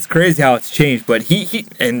it's crazy how it's changed. But he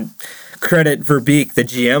and credit Verbeek, the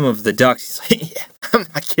GM of the Ducks, he's like, yeah, I'm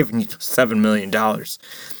not giving you $7 million.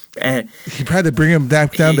 And he tried to bring him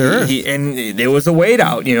back down to earth. And it was a wait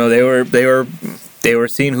out. You know, they were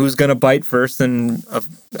seeing who's going to bite first, and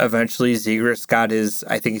eventually Zegras got his.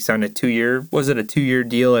 I think he signed a 2-year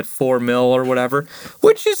deal at $4 million or whatever,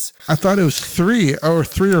 which is. I thought it was 3 or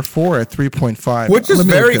 4 at 3.5, which is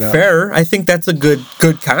very fair. I think that's a good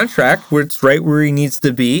contract where it's right where he needs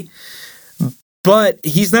to be. But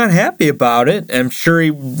he's not happy about it. I'm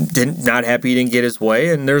sure not happy he didn't get his way,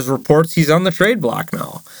 and there's reports he's on the trade block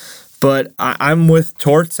now. But I'm with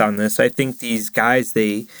Torts on this. I think these guys,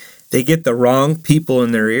 they get the wrong people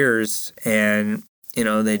in their ears, and you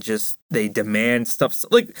know they demand stuff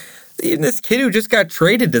like this kid who just got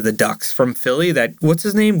traded to the Ducks from Philly. That what's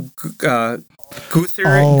his name,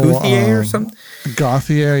 Gauthier or something.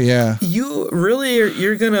 Gauthier, yeah. You really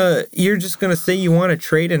you're just gonna say you want to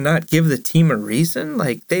trade and not give the team a reason?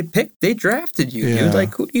 Like they drafted you, dude.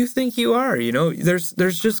 Like who do you think you are? You know, there's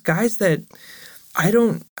just guys that I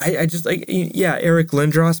just like. Yeah, Eric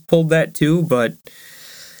Lindros pulled that too, but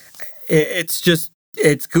it's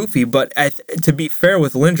goofy. But to be fair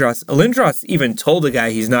with Lindros even told the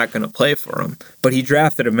guy he's not going to play for him, but he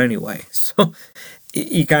drafted him anyway. So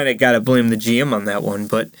you kind of got to blame the GM on that one.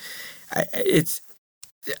 But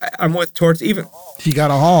I'm with Torts. Even he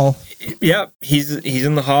got a haul. Yeah, he's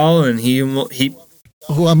in the hall, and he.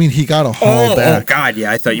 Well, I mean, he got a haul back. Oh God,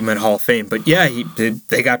 yeah, I thought you meant Hall of Fame, but yeah,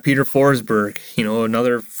 they got Peter Forsberg, you know,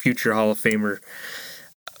 another future Hall of Famer.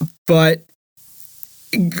 But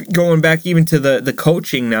going back even to the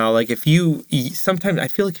coaching now, like sometimes I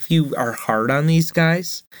feel like if you are hard on these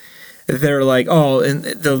guys, they're like, oh, and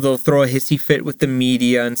they'll throw a hissy fit with the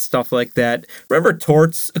media and stuff like that. Remember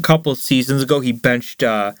Torts a couple of seasons ago, he benched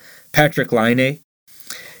Patrick Laine.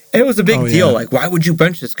 It was a big deal. Yeah. Like, why would you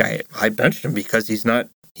bench this guy? I benched him because he's not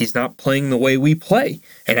playing the way we play,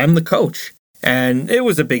 and I'm the coach. And it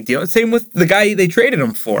was a big deal. Same with the guy they traded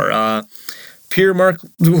him for, Pierre-Marc,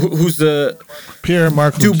 who's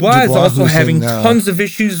Pierre-Marc Dubois is also having tons of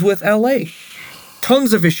issues with LA.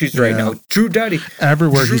 Tons of issues right now. Drew Doughty.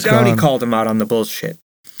 Everywhere Drew he's Doughty gone. called him out on the bullshit.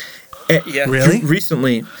 Yeah, really?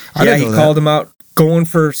 Recently. He called him out. Going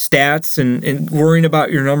for stats and worrying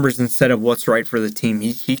about your numbers instead of what's right for the team.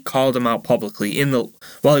 He called him out publicly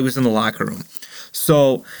while he was in the locker room.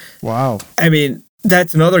 So, wow. I mean,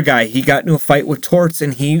 that's another guy. He got into a fight with Torts,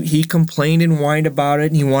 and he complained and whined about it,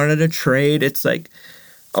 and he wanted a trade. It's like,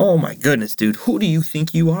 oh my goodness, dude, who do you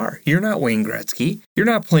think you are? You're not Wayne Gretzky. You're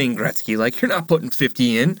not playing Gretzky. Like, you're not putting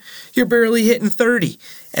 50 in. You're barely hitting 30.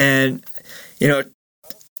 And, you know,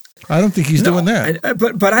 I don't think he's doing that.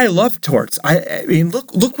 But I love Torts. I mean,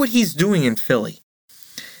 look what he's doing in Philly.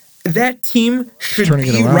 That team should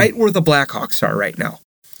be right where the Blackhawks are right now.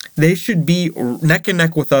 They should be neck and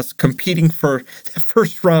neck with us, competing for the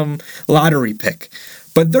first round lottery pick.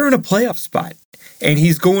 But they're in a playoff spot, and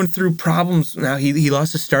he's going through problems now. He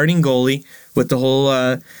lost a starting goalie with the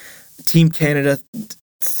whole Team Canada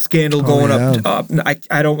scandal going up.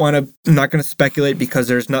 I don't want to. I'm not going to speculate because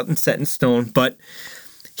there's nothing set in stone, but.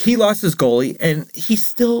 He lost his goalie, and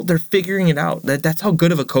they're figuring it out. That's how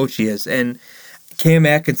good of a coach he is. And Cam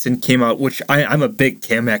Atkinson came out, which I'm a big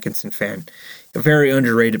Cam Atkinson fan, a very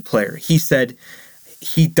underrated player. He said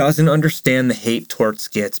he doesn't understand the hate Torts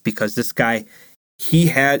gets because this guy,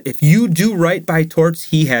 if you do right by Torts,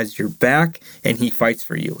 he has your back and he fights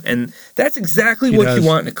for you. And that's exactly what you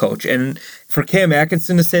want in a coach. And for Cam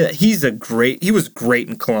Atkinson to say that, he was great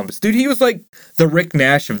in Columbus. Dude, he was like the Rick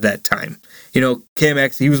Nash of that time. You know, Cam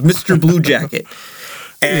Atkinson, he was Mr. Blue Jacket.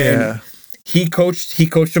 And he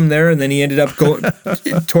coached him there, and then he ended up going.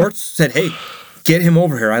 Torts said, hey, get him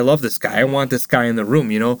over here. I love this guy. I want this guy in the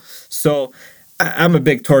room, you know? So I'm a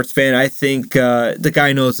big Torts fan. I think the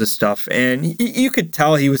guy knows his stuff. And you could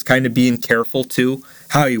tell he was kind of being careful, too,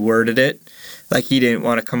 how he worded it. Like, he didn't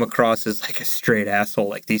want to come across as, like, a straight asshole.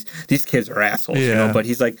 Like, these kids are assholes, you know? But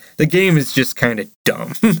he's like, the game is just kind of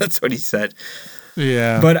dumb. That's what he said.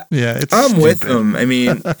 Yeah. But I'm stupid. with him. I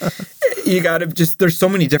mean, you got to there's so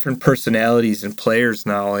many different personalities and players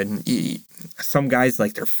now. And some guys,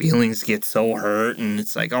 like, their feelings get so hurt. And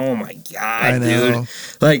it's like, oh, my God, dude.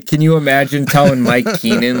 Like, can you imagine telling Mike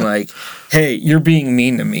Keenan, like, hey, you're being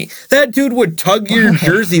mean to me? That dude would tug your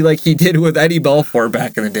jersey like he did with Eddie Belfour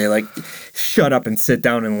back in the day. Like, shut up and sit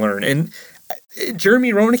down and learn. And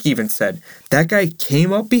Jeremy Roenick even said, that guy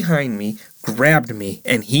came up behind me, grabbed me,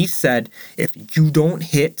 and he said, if you don't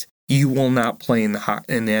hit, you will not play in the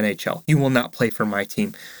NHL. You will not play for my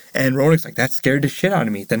team. And Roenick's like, that scared the shit out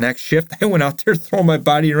of me. The next shift, I went out there throwing my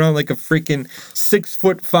body around like a freaking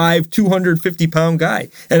 6'5", 250-pound guy.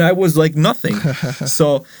 And I was like nothing.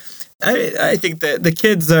 So I think that the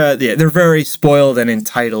kids, they're very spoiled and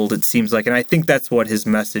entitled, it seems like. And I think that's what his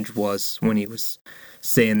message was when he was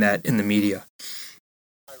saying that in the media.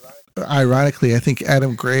 Ironically, I think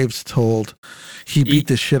Adam Graves he beat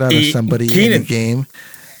the shit out of somebody in the game.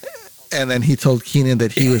 And then he told Keenan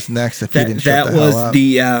that he was next if he didn't shut the hell up.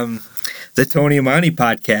 That was the Tony Amani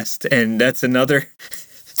podcast, and that's another.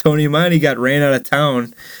 Tony Amani got ran out of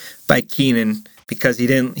town by Keenan because he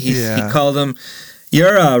didn't. He called him,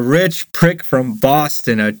 "You're a rich prick from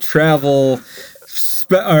Boston, a travel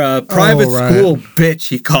or a private school bitch."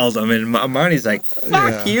 He called him, and Amani's like,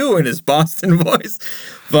 "Fuck you," in his Boston voice.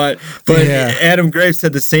 But Adam Graves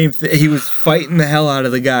said the same thing. He was fighting the hell out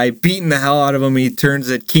of the guy, beating the hell out of him. He turns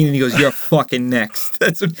at Keenan. He goes, "You're fucking next."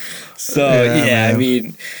 That's what. So I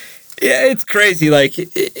mean, it's crazy. Like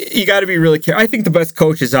you got to be really careful. I think the best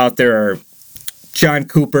coaches out there are John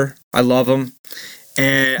Cooper. I love him,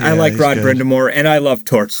 and I like Rod Brindamore, and I love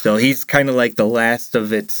Torch still. He's kind of like the last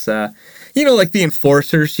of its. Like the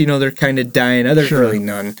enforcers, they're kind of dying. There's really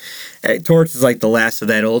none. Torch is like the last of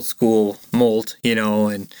that old school mold,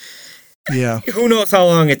 and who knows how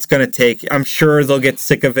long it's going to take. I'm sure they'll get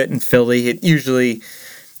sick of it in Philly. It usually,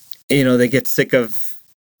 they get sick of,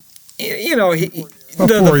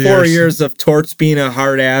 the 4 years of Torch being a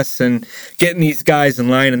hard ass and getting these guys in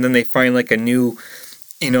line, and then they find like a new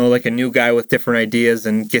guy with different ideas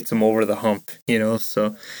and gets him over the hump,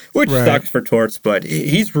 so, which sucks for Torts, but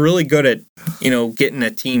he's really good at, getting a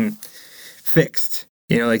team fixed,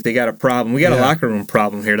 like they got a problem. We got a locker room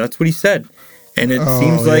problem here. That's what he said. And it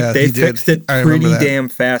seems like they fixed it pretty damn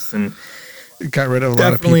fast and got rid of a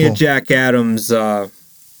lot of people. Definitely a Jack Adams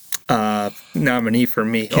nominee for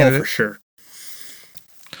me. Candidate. Oh, for sure.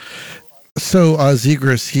 So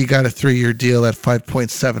Zegras, he got a 3-year deal at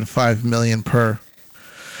 $5.75 million per.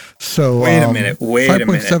 So wait a minute.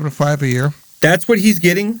 5.75 a year. That's what he's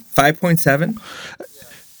getting? 5.7?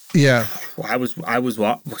 Yeah.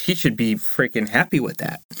 He should be freaking happy with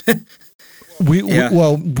that. We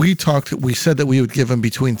said that we would give him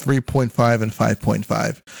between 3.5 and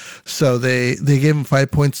 5.5. So they gave him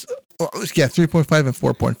 5 points. 3.5 and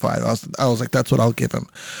 4.5. I was like, that's what I'll give him.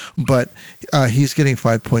 But he's getting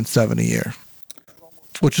 5.7 a year,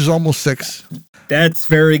 which is almost 6. That's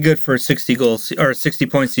very good for a 60 goals or 60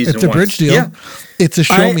 point season. It's a bridge deal. Yeah. It's a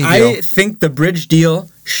show me deal. I think the bridge deal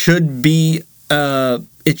should be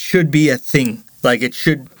it should be a thing. Like it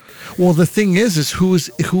should. Well, the thing is who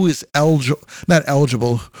is eligible? Not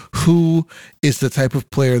eligible. Who is the type of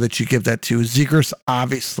player that you give that to? Zegras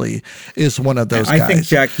obviously is one of those guys. I think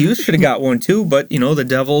Jack Hughes should have got one too, but the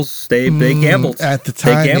Devils they gambled at the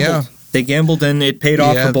time. They gambled and it paid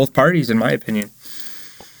off for both parties, in my opinion.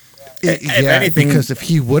 If anything, because if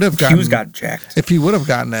he would have gotten, Hughes got jacked. If he would have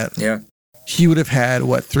gotten it, he would have had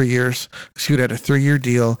 3 years? He would have had a 3-year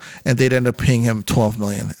deal, and they'd end up paying him $12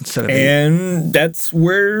 million instead of $8 million. And that's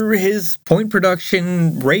where his point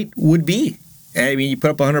production rate would be. I mean, you put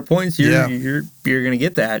up 100 points, you're going to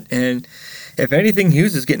get that. And if anything,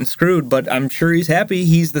 Hughes is getting screwed, but I'm sure he's happy.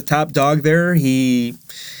 He's the top dog there. He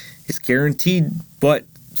is guaranteed. What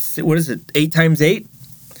is it? 8 times 8?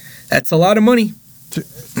 That's a lot of money.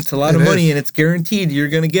 It's a lot of money, and it's guaranteed you're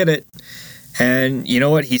going to get it. And you know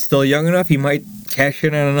what? He's still young enough. He might cash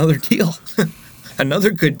in on another deal,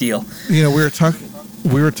 another good deal. We were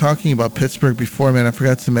talking about Pittsburgh before, man. I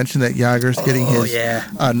forgot to mention that Jagr's getting his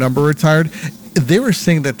number retired. They were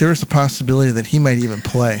saying that there's a possibility that he might even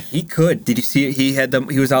play. He could. Did you see it?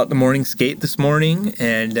 He was out the morning skate this morning,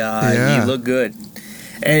 and he looked good.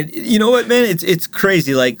 And you know what, man? It's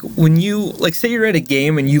crazy. Like when you say you're at a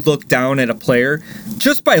game and you look down at a player,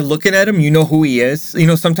 just by looking at him, you know who he is.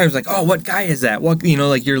 Sometimes like, oh, what guy is that? What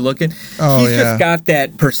like you're looking. He's just got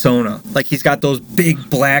that persona. Like he's got those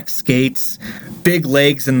big black skates, big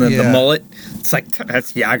legs, and the mullet. It's like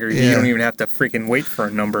that's Jagr. You don't even have to freaking wait for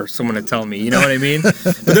a number, someone to tell me. You know what I mean?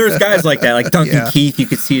 But there's guys like that, like Duncan Keith. You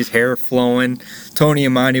could see his hair flowing. Tony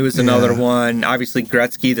Amani was another one. Obviously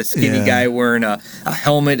Gretzky, the skinny guy wearing a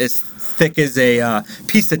helmet as thick as a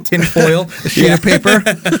piece of tinfoil, a sheet of paper.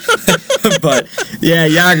 But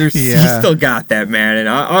Jagr, he still got that, man, and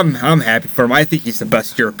I'm happy for him. I think he's the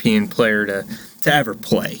best European player to ever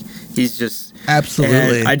play. He's just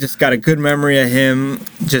absolutely. I just got a good memory of him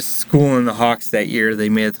just schooling the Hawks that year. They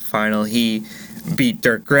made it the final. beat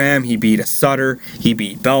Dirk Graham. He beat a Sutter. He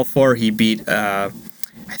beat Belfour. He beat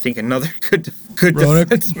I think another good Roenick.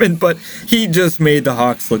 defenseman, but he just made the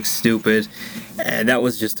Hawks look stupid. And that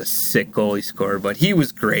was just a sick goal he scored, but he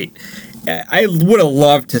was great. I would have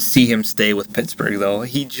loved to see him stay with Pittsburgh, though.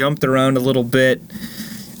 He jumped around a little bit.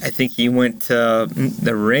 I think he went to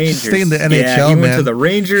the Rangers. Stay in the NHL, yeah, he went man. to the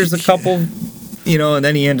Rangers a couple, and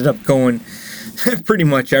then he ended up going pretty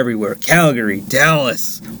much everywhere. Calgary,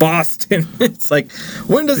 Dallas, Boston. It's like,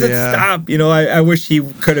 when does it stop? I wish he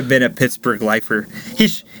could have been a Pittsburgh lifer. He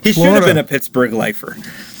should have been a Pittsburgh lifer.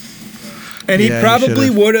 And he probably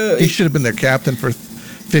would have. He should have been their captain for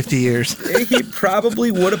 50 years. He probably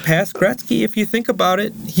would have passed Gretzky if you think about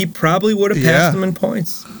it. He probably would have passed him in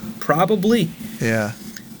points. Probably. Yeah.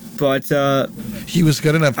 But he was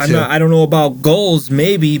good enough too. I don't know about goals,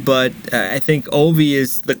 maybe, but I think Ovi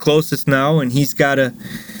is the closest now, and he's got to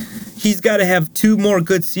have 2 more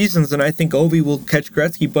good seasons, and I think Ovi will catch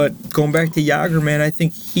Gretzky. But going back to Jagr, man, I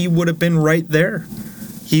think he would have been right there.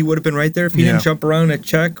 He would have been right there if he didn't jump around at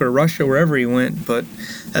Czech or Russia, wherever he went. But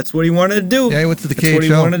that's what he wanted to do. Yeah, he went to the KHL. That's what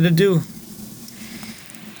he wanted to do.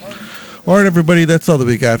 All right, everybody, that's all that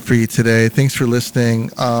we got for you today. Thanks for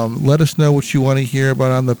listening. Let us know what you want to hear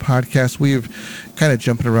about on the podcast. We've kind of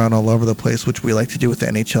jumping around all over the place, which we like to do with the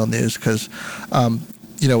NHL news because,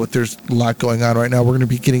 there's a lot going on right now. We're going to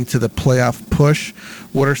be getting to the playoff push.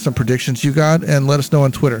 What are some predictions you got? And let us know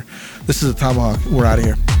on Twitter. This is the Tomahawk. We're out of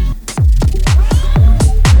here.